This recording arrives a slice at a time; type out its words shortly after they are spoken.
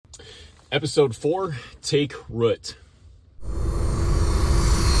Episode 4, Take Root.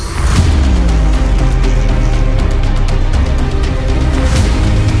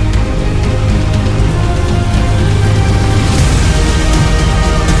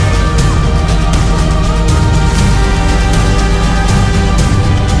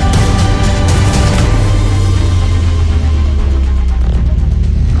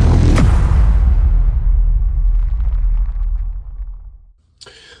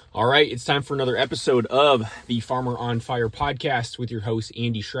 All right, it's time for another episode of the Farmer on Fire podcast with your host,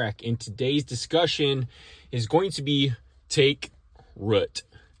 Andy Schreck. And today's discussion is going to be Take Root.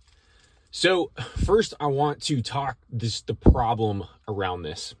 So first, I want to talk the problem around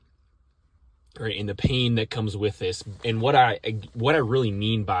this, right, and the pain that comes with this, and what I really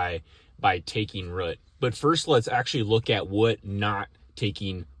mean by taking root. But first, let's actually look at what not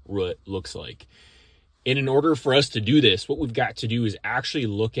taking root looks like. And in order for us to do this, what we've got to do is actually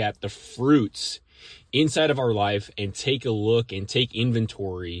look at the fruits inside of our life and take a look and take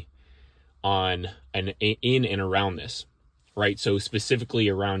inventory on in and around this, right? So specifically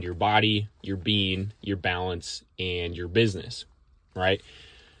around your body, your being, your balance, and your business, right?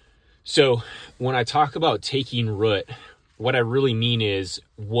 So when I talk about taking root, what I really mean is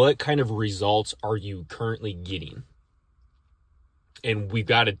what kind of results are you currently getting? And we've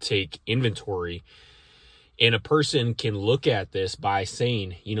got to take inventory. And a person can look at this by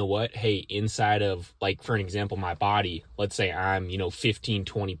saying, you know what, hey, inside of, like, for an example, my body, let's say I'm, 15,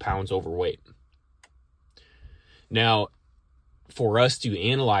 20 pounds overweight. Now, for us to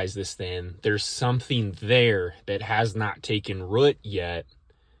analyze this then, there's something there that has not taken root yet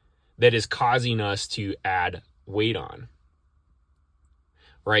that is causing us to add weight on,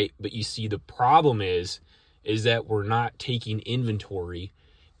 right? But you see, the problem is that we're not taking inventory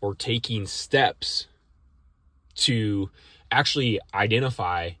or taking steps to actually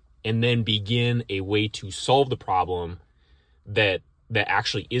identify and then begin a way to solve the problem that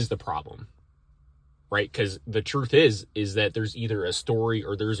actually is the problem, right? Because the truth is that there's either a story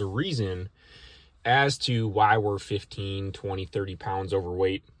or there's a reason as to why we're 15, 20, 30 pounds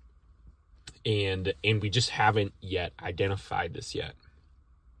overweight, and we just haven't yet identified this yet,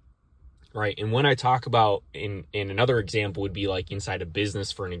 right? And when I talk about, in another example would be like inside a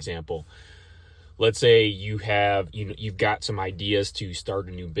business, for an example. Let's say you've got some ideas to start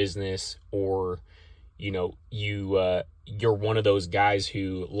a new business, or, you're one of those guys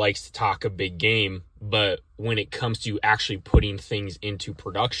who likes to talk a big game, but when it comes to actually putting things into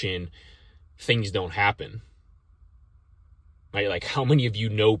production, things don't happen, right? Like, how many of you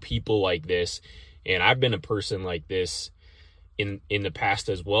know people like this? And I've been a person like this in the past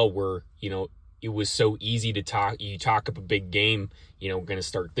as well, where, it was so easy to talk. You talk up a big game, we're going to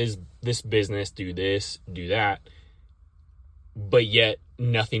start this business, do this, do that. But yet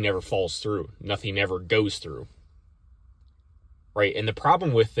nothing ever falls through. Nothing ever goes through. Right? And the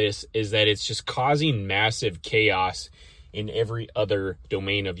problem with this is that it's just causing massive chaos in every other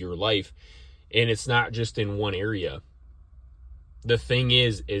domain of your life. And it's not just in one area. The thing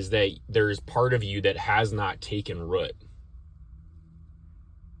is that there's part of you that has not taken root.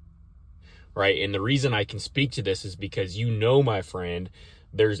 Right? And the reason I can speak to this is because my friend,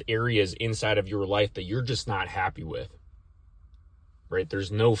 there's areas inside of your life that you're just not happy with. Right?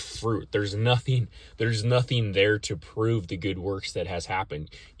 There's no fruit. There's nothing there to prove the good works that has happened.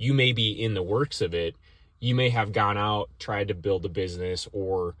 You may be in the works of it. You may have gone out, tried to build a business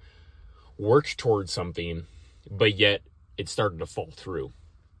or worked towards something, but yet it started to fall through.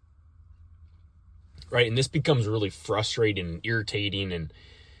 Right? And this becomes really frustrating and irritating,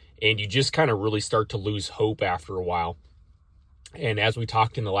 and you just kind of really start to lose hope after a while. And as we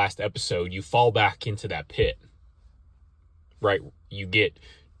talked in the last episode, you fall back into that pit, right? You get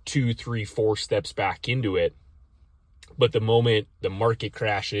 2, 3, 4 steps back into it. But the moment the market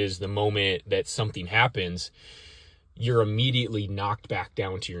crashes, the moment that something happens, you're immediately knocked back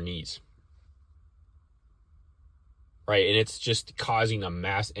down to your knees. Right? And it's just causing a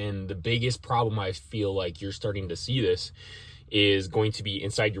mass. And the biggest problem, I feel like you're starting to see this, is going to be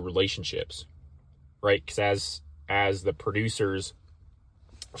inside your relationships, right? Because as the producers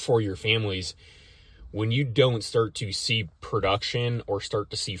for your families, when you don't start to see production or start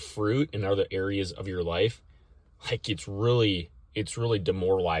to see fruit in other areas of your life, like, it's really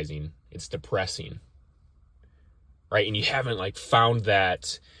demoralizing. It's depressing, right? And you haven't found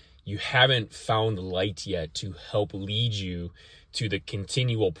the light yet to help lead you to the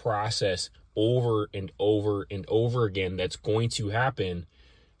continual process over and over and over again that's going to happen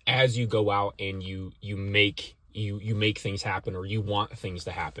as you go out and you make things happen, or you want things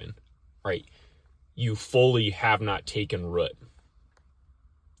to happen, right? You fully have not taken root.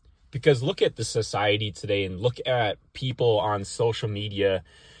 Because look at the society today and look at people on social media.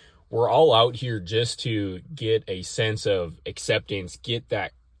 We're all out here just to get a sense of acceptance, get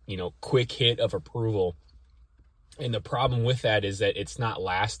that, quick hit of approval. And the problem with that is that it's not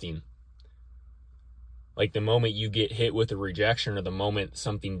lasting. Like the moment you get hit with a rejection or the moment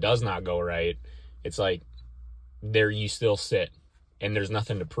something does not go right, it's like there you still sit and there's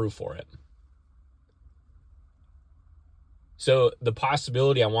nothing to prove for it. So the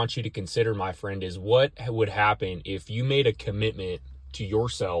possibility I want you to consider, my friend, is what would happen if you made a commitment to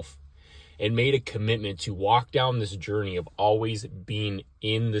yourself and made a commitment to walk down this journey of always being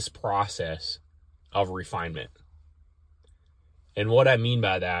in this process of refinement. And what I mean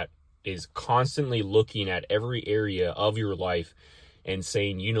by that is constantly looking at every area of your life and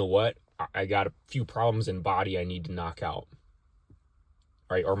saying, you know what, I got a few problems in body I need to knock out,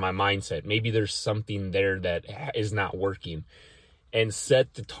 right? Or my mindset. Maybe there's something there that is not working. And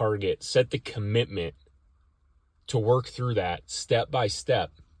set the target, set the commitment to work through that step by step.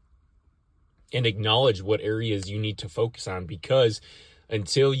 And acknowledge what areas you need to focus on, because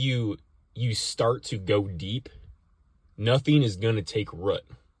until you start to go deep, nothing is going to take root.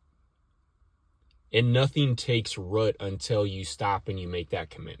 And nothing takes root until you stop and you make that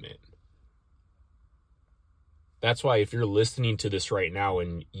commitment. That's why if you're listening to this right now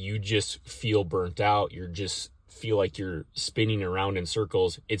and you just feel burnt out, you just feel like you're spinning around in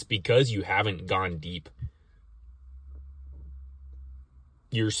circles, it's because you haven't gone deep.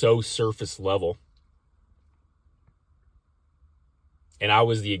 You're so surface level. And I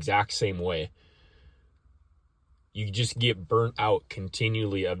was the exact same way. You just get burnt out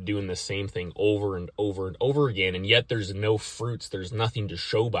continually of doing the same thing over and over and over again. And yet there's no fruits. There's nothing to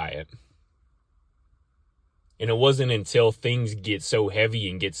show by it. And it wasn't until things get so heavy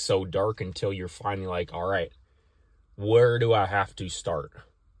and get so dark until you're finally like, all right, where do I have to start?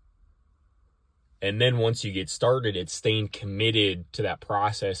 And then once you get started, it's staying committed to that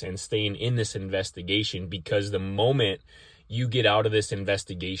process and staying in this investigation, because the moment you get out of this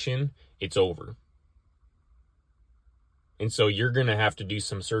investigation, it's over. And so you're going to have to do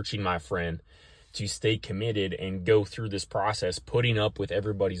some searching, my friend, to stay committed and go through this process, putting up with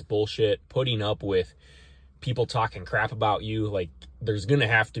everybody's bullshit, putting up with people talking crap about you. Like there's going to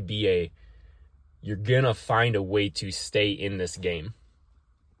have to be you're going to find a way to stay in this game.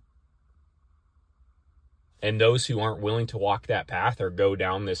 And those who aren't willing to walk that path or go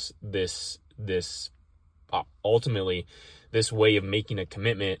down this ultimately this way of making a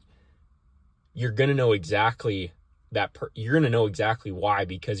commitment, you're going to know exactly you're going to know exactly why,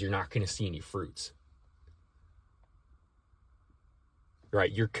 because you're not going to see any fruits.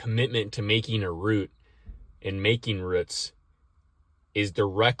 Right? Your commitment to making a root and making roots is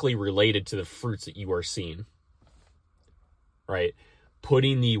directly related to the fruits that you are seeing. Right?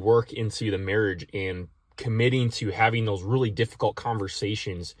 Putting the work into the marriage and committing to having those really difficult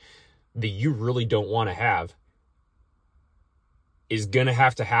conversations that you really don't want to have is going to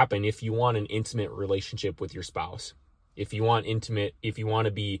have to happen if you want an intimate relationship with your spouse. If you want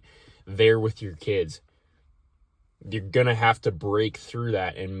to be there with your kids, you're going to have to break through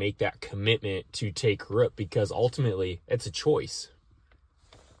that and make that commitment to take root, because ultimately it's a choice,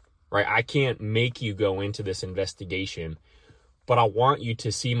 right? I can't make you go into this investigation, but I want you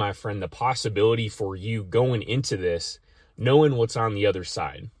to see, my friend, the possibility for you going into this, knowing what's on the other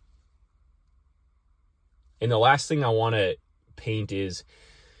side. And the last thing I want to paint is,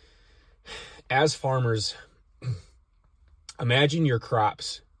 as farmers, imagine your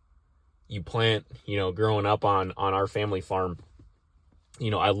crops you plant. Growing up on our family farm,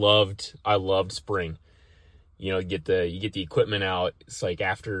 I loved spring. You get the equipment out. It's like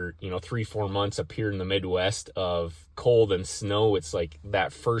after 3-4 months up here in the Midwest of cold and snow, it's like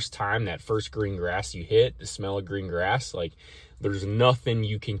that first green grass you hit, the smell of green grass, like there's nothing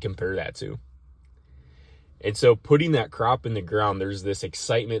you can compare that to. And so putting that crop in the ground, there's this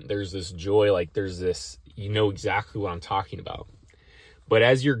excitement, there's this joy, like there's this, exactly what I'm talking about. But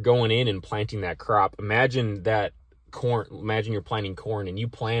as you're going in and planting that crop, imagine you're planting corn and you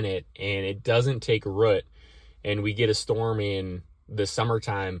plant it and it doesn't take root, and we get a storm in the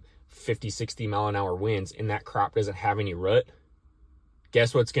summertime, 50, 60 mile an hour winds, and that crop doesn't have any root.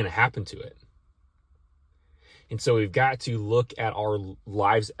 Guess what's going to happen to it? And so we've got to look at our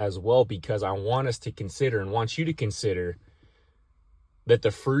lives as well, because I want us to consider and want you to consider that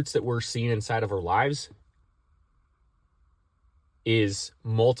the fruits that we're seeing inside of our lives is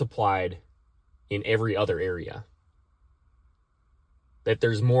multiplied in every other area. That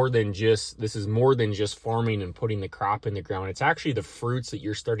this is more than just farming and putting the crop in the ground. It's actually the fruits that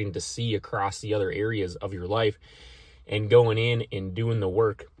you're starting to see across the other areas of your life, and going in and doing the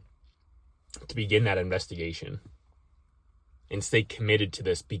work to begin that investigation and stay committed to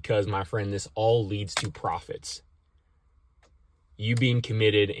this, because, my friend, this all leads to profits. You being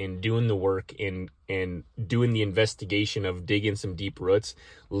committed and doing the work and doing the investigation of digging some deep roots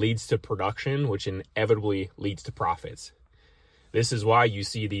leads to production, which inevitably leads to profits. This is why you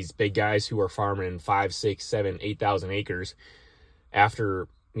see these big guys who are farming 5, 6, 7, 8,000 acres after,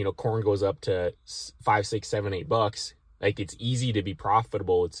 corn goes up to $5, $6, $7, $8. Like, it's easy to be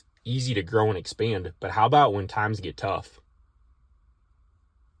profitable. It's easy to grow and expand. But how about when times get tough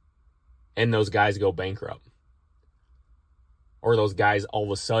and those guys go bankrupt? Or those guys, all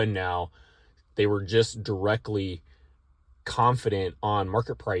of a sudden now, they were just directly confident on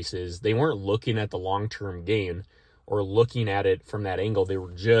market prices. They weren't looking at the long-term gain or looking at it from that angle. They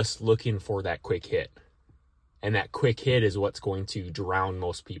were just looking for that quick hit. And that quick hit is what's going to drown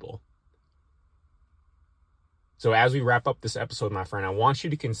most people. So as we wrap up this episode, my friend, I want you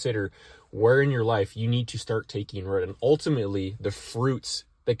to consider where in your life you need to start taking root, and ultimately the fruits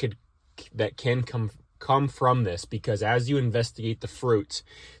that can come from this, because as you investigate the fruits,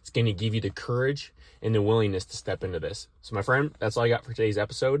 it's going to give you the courage and the willingness to step into this. So, my friend, that's all I got for today's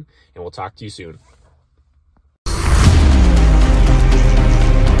episode, and we'll talk to you soon.